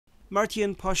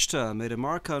Martin Pošta made a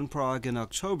mark on Prague in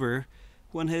October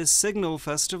when his Signal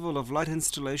Festival of light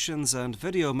installations and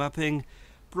video mapping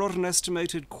brought an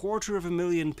estimated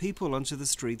 250,000 people onto the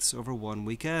streets over one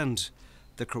weekend.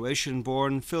 The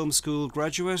Croatian-born film school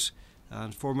graduate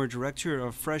and former director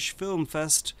of Fresh Film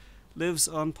Fest lives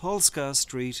on Polská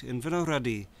St in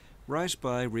Vinohrady, right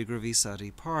by Riegrovy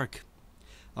Sady Park.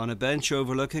 On a bench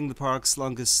overlooking the park's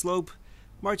longest slope,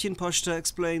 Martin Pošta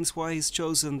explains why he's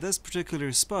chosen this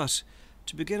particular spot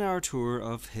to begin our tour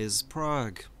of his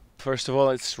Prague. First of all,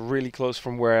 it's really close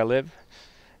from where I live,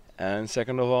 and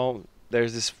second of all,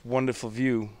 there's this wonderful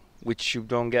view which you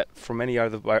don't get from any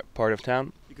other part of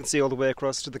town. You can see all the way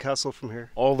across to the castle from here.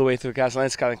 All the way to the castle, and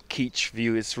it's kind of kitsch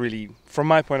view. It's really, from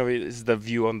my point of view, it's the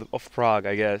view of Prague,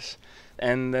 I guess.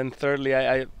 And then thirdly,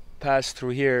 I pass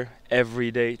through here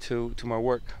every day to my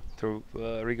work, through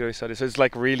Riegrovy. So it's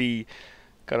like really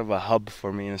kind of a hub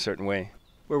for me in a certain way.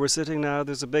 Where we're sitting now,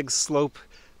 there's a big slope.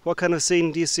 What kind of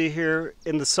scene do you see here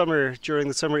in the summer, during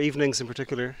the summer evenings in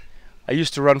particular? I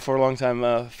used to run for a long time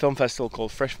a film festival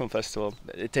called Fresh Film Festival.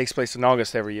 It takes place in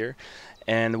August every year.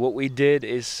 And what we did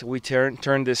is we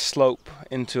turned this slope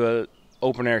into an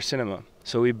open-air cinema.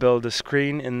 So we built a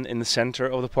screen in the center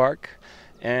of the park.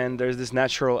 And there's this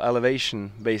natural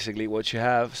elevation, basically, what you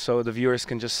have. So the viewers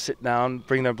can just sit down,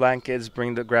 bring their blankets,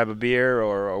 grab a beer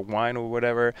or wine or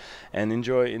whatever, and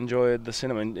enjoy the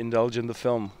cinema, and indulge in the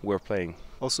film we're playing.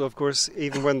 Also, of course,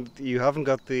 even when you haven't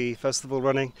got the festival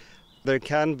running, there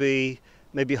can be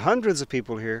maybe hundreds of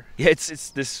people here. Yeah, it's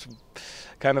this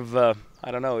kind of, I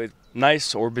don't know,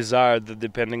 nice or bizarre,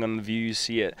 depending on the view you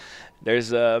see it. There's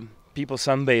people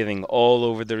sunbathing all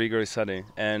over the Riegrovy Sady,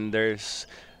 and there's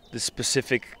the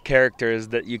specific characters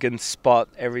that you can spot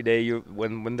every day.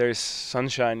 When there's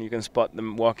sunshine, you can spot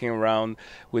them walking around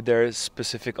with their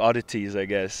specific oddities, I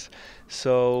guess.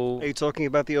 So, are you talking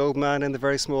about the old man in the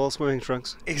very small swimming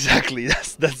trunks? Exactly,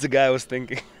 that's the guy I was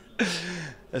thinking.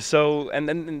 So, and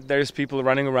then there's people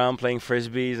running around playing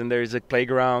frisbees, and there's a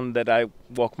playground that I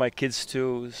walk my kids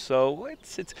to. So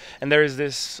and there's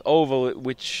this oval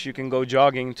which you can go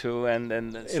jogging to, and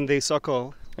in the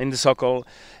Sokol. In the Sokol,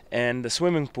 and the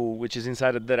swimming pool, which is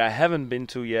inside it, that I haven't been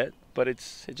to yet, but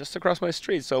it's just across my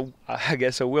street. So I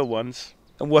guess I will once.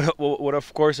 And what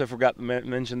of course I forgot to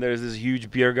mention, there's this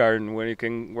huge beer garden where you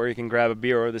can grab a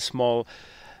beer, or the small.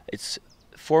 It's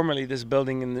formerly, this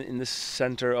building in the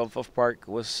center of Park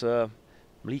was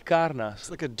Mlikarna. It's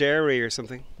like a dairy or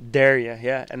something. Dairy,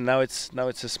 yeah. And now it's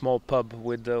a small pub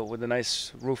with a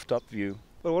nice rooftop view.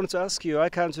 Well, I wanted to ask you, I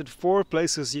counted 4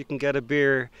 places you can get a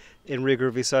beer in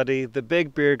Riegrovy Sady: the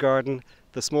big beer garden,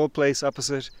 the small place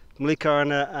opposite,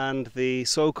 Mlikarna, and the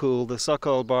Sokol, the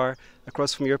Sokol bar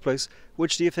across from your place.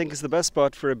 Which do you think is the best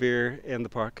spot for a beer in the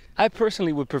park? I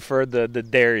personally would prefer the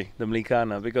dairy, the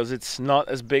Mlikarna, because it's not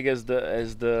as big as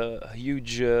the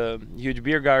huge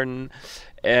beer garden,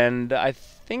 and I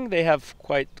think they have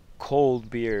quite cold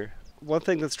beer. One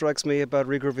thing that strikes me about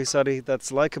Riegrovy Sady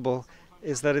that's likeable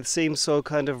is that it seems so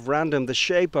kind of random, the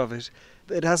shape of it.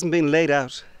 It hasn't been laid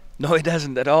out. No, it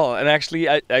hasn't at all. And actually,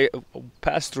 I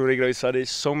passed through Riegrovy Sady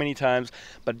so many times,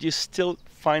 but you still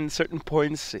find certain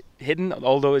points hidden,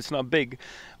 although it's not big,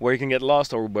 where you can get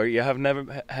lost or where you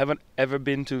haven't ever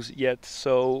been to yet.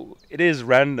 So it is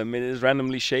random. It is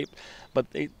randomly shaped, but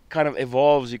it kind of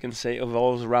evolves. You can say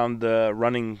evolves around the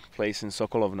running place in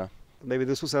Sokolovna. Maybe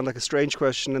this will sound like a strange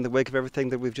question in the wake of everything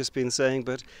that we've just been saying,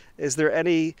 but is there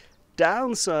any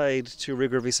downside to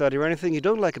Riegrovy Sady, or anything you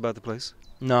don't like about the place?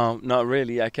 No, not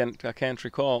really. I can't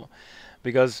recall,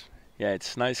 because yeah,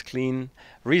 it's nice, clean,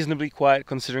 reasonably quiet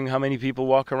considering how many people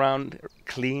walk around.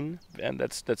 Clean, and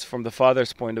that's from the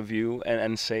father's point of view,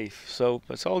 and safe. So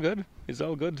it's all good. It's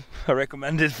all good. I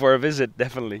recommend it for a visit,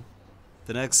 definitely.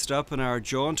 The next stop in our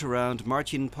jaunt around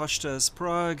Martin Pošta's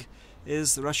Prague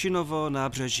is Rasinovo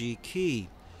Nabřeží Quay.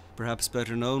 Perhaps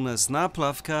better known as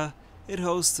Náplavka, it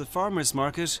hosts a farmers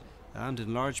market, and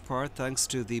in large part thanks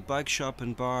to the bike shop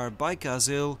and bar Bike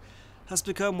Azyl, has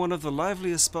become one of the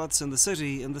liveliest spots in the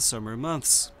city in the summer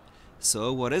months.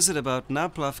 So what is it about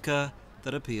Náplavka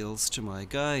that appeals to my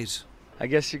guide? I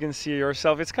guess you can see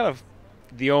yourself. It's kind of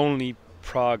the only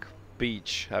Prague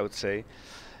beach, I would say.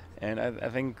 And I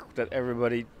think that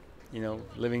everybody,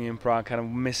 living in Prague kind of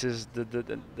misses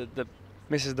the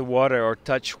water, or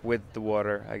touch with the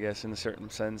water, I guess, in a certain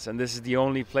sense. And this is the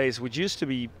only place which used to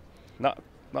be not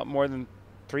more than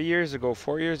 4 years ago,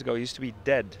 used to be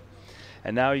dead.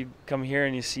 And now you come here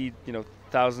and you see,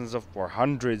 thousands or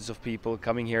hundreds of people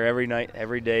coming here every night,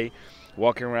 every day,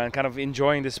 walking around, kind of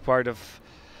enjoying this part of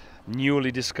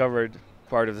newly discovered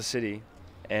part of the city.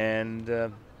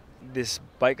 And this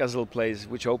Bajkazil place,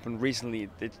 which opened recently,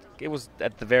 it was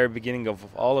at the very beginning of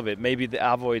all of it. Maybe the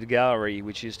Avoid Gallery,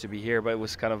 which used to be here, but it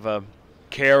was kind of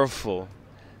careful.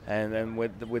 And then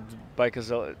with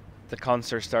Bajkazil, the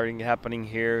concert happening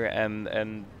here,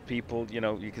 and people,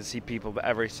 you can see people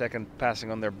every second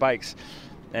passing on their bikes.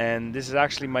 And this is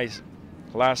actually my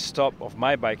last stop of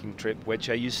my biking trip, which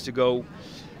I used to go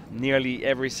nearly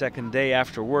every second day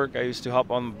after work. I used to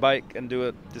hop on the bike and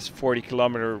do this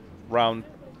 40-kilometer round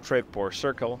trip or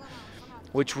circle,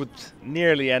 which would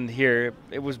nearly end here.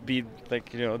 It would be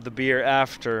like, the beer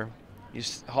after. You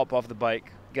hop off the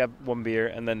bike, get one beer,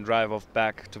 and then drive off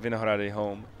back to Vinohrady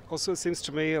home. Also, it seems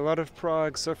to me a lot of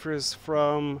Prague suffers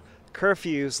from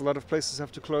curfews. A lot of places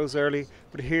have to close early,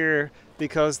 but here,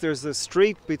 because there's a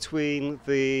street between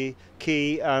the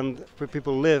quay and where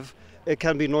people live, it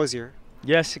can be noisier.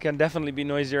 Yes, it can definitely be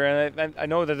noisier, and I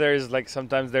know that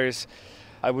sometimes there's,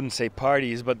 I wouldn't say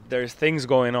parties, but there's things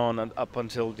going on up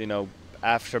until,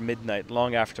 after midnight,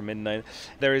 long after midnight.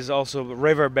 There is also a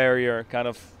river barrier, kind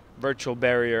of virtual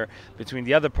barrier between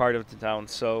the other part of the town,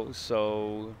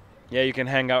 so yeah, you can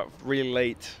hang out really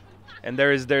late, and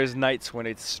there's nights when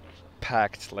it's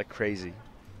packed like crazy.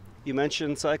 You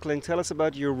mentioned cycling. Tell us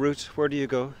about your route. Where do you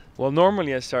go? Well,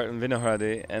 normally I start in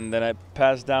Vinohrady, and then I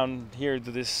pass down here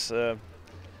to this,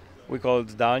 we call it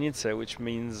Dálnice, which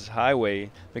means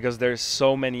highway, because there's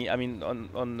so many,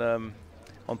 on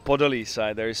Podolí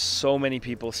side, there's so many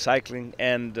people cycling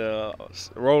and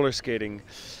roller skating.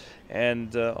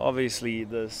 And obviously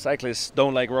the cyclists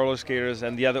don't like roller skaters,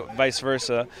 and the other vice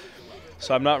versa.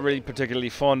 So I'm not really particularly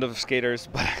fond of skaters,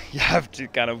 but you have to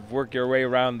kind of work your way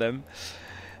around them.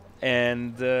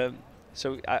 And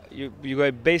so you go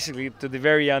basically to the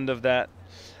very end of that,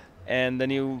 and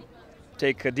then you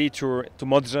take a detour to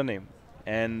Modřany.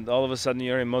 And all of a sudden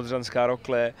you're in Modřanská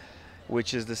Rokle,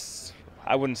 which is this,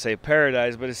 I wouldn't say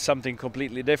paradise, but it's something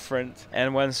completely different.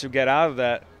 And once you get out of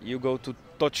that, you go to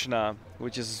Točná,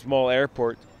 which is a small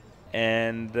airport,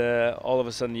 and all of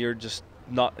a sudden you're just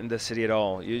not in the city at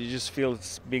all. You just feel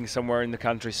it's being somewhere in the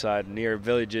countryside, near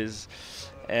villages.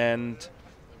 And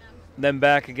then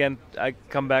back again, I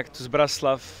come back to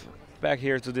Zbraslav, back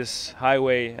here to this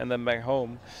highway, and then back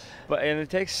home. And it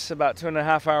takes about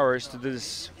 2.5 hours to do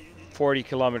this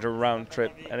 40-kilometer round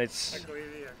trip, and it's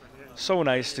so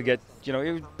nice to get,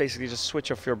 you basically just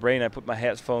switch off your brain. I put my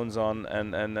headphones on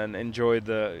and enjoy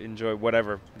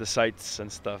whatever, the sights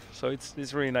and stuff. So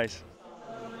it's really nice.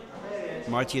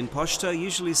 Martin Pošta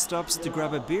usually stops to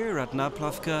grab a beer at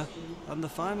Náplavka on the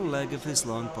final leg of his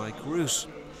long bike route.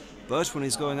 But when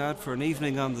he's going out for an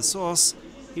evening on the sauce,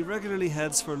 he regularly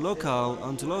heads for Lokal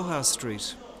on Dlouhá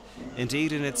Street.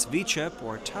 Indeed, in its Výčep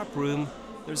or tap room,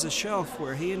 there's a shelf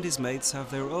where he and his mates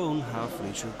have their own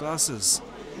half-litre glasses.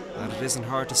 And it isn't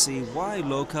hard to see why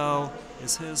Lokal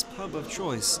is his pub of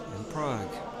choice in Prague.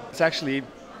 It's actually,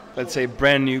 let's say, a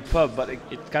brand new pub, but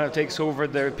it kind of takes over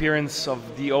the appearance of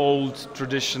the old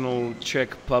traditional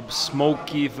Czech pub,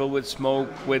 smoky, filled with smoke,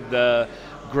 with the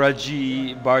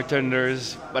grudgy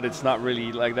bartenders, but it's not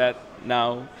really like that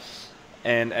now,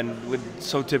 and with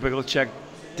so typical Czech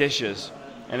dishes.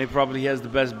 And it probably has the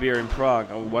best beer in Prague,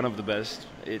 or one of the best.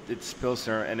 It's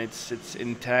Pilsner, and it's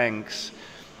in tanks,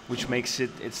 which makes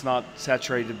it's not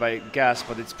saturated by gas,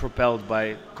 but it's propelled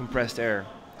by compressed air.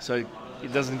 So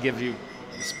it doesn't give you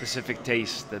a specific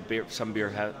taste that some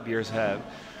beers have.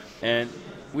 And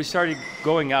we started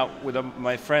going out with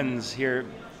my friends here,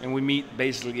 and we meet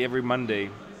basically every Monday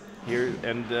here,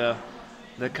 and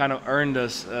that kind of earned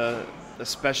us a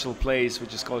special place,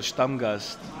 which is called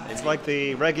Stammgast. It's like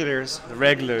the regulars. The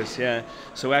regulars, yeah.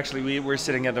 So actually we're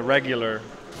sitting at the regular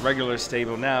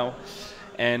table now.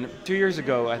 And 2 years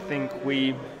ago, I think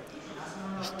we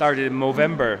started a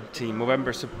Movember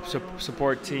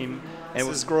support team. And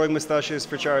this is Growing Moustaches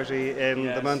for Charity in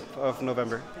the month of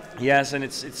November. Yes, and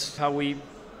it's how we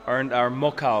earned our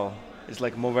Mokal. It's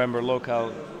like Movember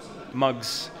local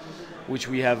mugs, which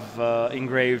we have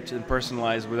engraved and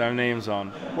personalized with our names on.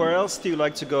 Where else do you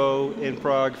like to go in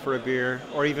Prague for a beer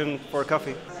or even for a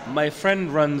coffee? My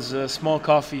friend runs a small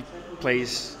coffee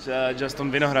place just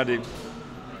on Vinohrady.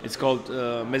 It's called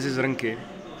Mezi Zrnky,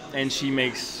 and she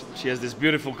has this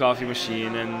beautiful coffee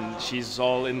machine, and she's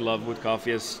all in love with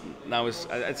coffee. I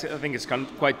think it's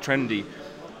quite trendy.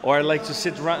 Or I like to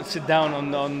sit down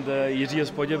on the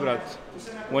Jiřího Poděbrad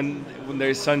when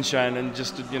there is sunshine and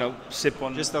just to, sip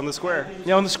on. Just on the square.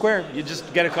 Yeah, on the square. You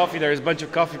just get a coffee. There's a bunch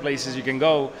of coffee places you can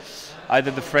go, either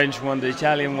the French one, the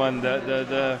Italian one,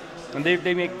 and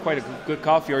they make quite a good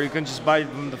coffee. Or you can just buy it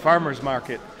from the farmers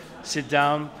market. Sit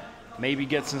down, maybe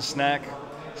get some snack,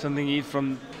 something you eat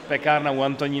from Pekarna u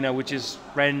Antonina, which is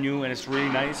brand new and it's really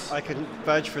nice. I can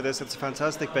vouch for this. It's a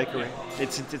fantastic bakery.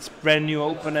 It's brand new,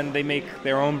 open, and they make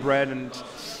their own bread, and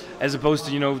as opposed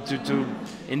to to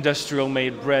industrial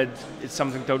made bread, it's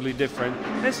something totally different.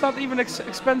 And it's not even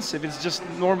expensive. It's just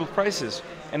normal prices,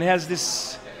 and it has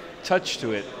this touch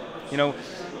to it. In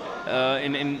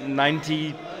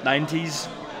 90s,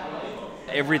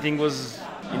 everything was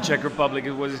in Czech Republic.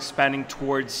 It was expanding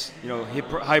towards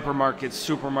hypermarkets,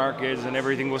 supermarkets, and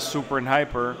everything was super and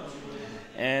hyper.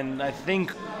 And I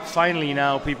think finally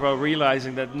now people are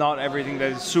realizing that not everything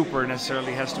that is super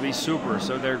necessarily has to be super.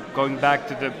 So they're going back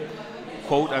to the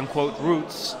quote-unquote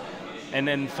roots, and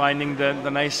then finding the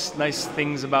nice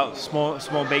things about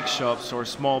small bake shops or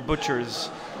small butchers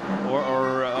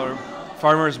or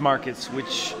farmers markets.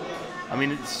 Which, I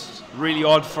mean, it's really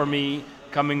odd for me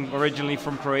coming originally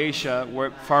from Croatia,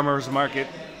 where farmers market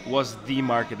was the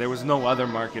market. There was no other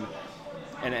market,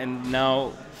 and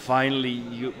now finally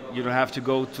you don't have to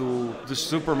go to the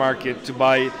supermarket to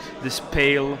buy this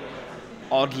pale,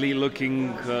 oddly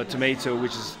looking tomato,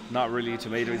 which is not really a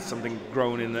tomato. It's something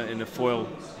grown in a foil.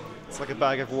 It's like a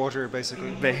bag of water,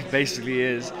 basically. Basically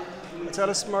is. Tell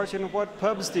us, Martin, what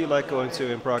pubs do you like going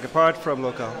to in Prague, apart from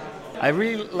Lokal? I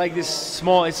really like this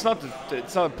small. It's not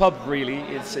a pub really.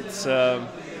 It's a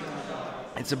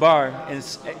bar, and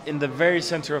it's in the very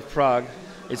center of Prague.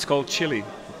 It's called Chili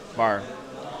Bar,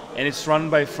 and it's run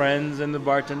by friends, and the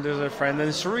bartenders are friends. And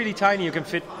it's really tiny. You can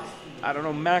fit, I don't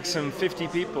know, maximum 50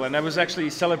 people. And I was actually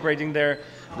celebrating there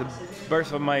the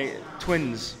birth of my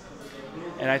twins,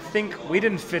 and I think we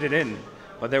didn't fit it in,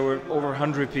 but there were over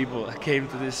 100 people that came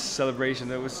to this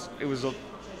celebration. It was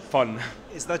fun.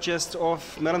 Is that just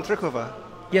off Melantrikova?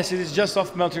 Yes, it is just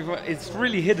off Melantrikova. It's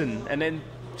really hidden, and then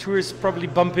tourists probably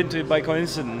bump into it by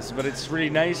coincidence, but it's really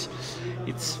nice.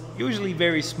 It's usually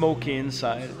very smoky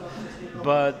inside,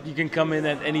 but you can come in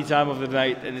at any time of the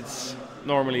night, and it's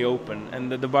normally open, and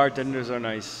the bartenders are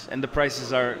nice, and the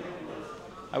prices are,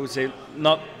 I would say,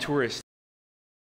 not tourist.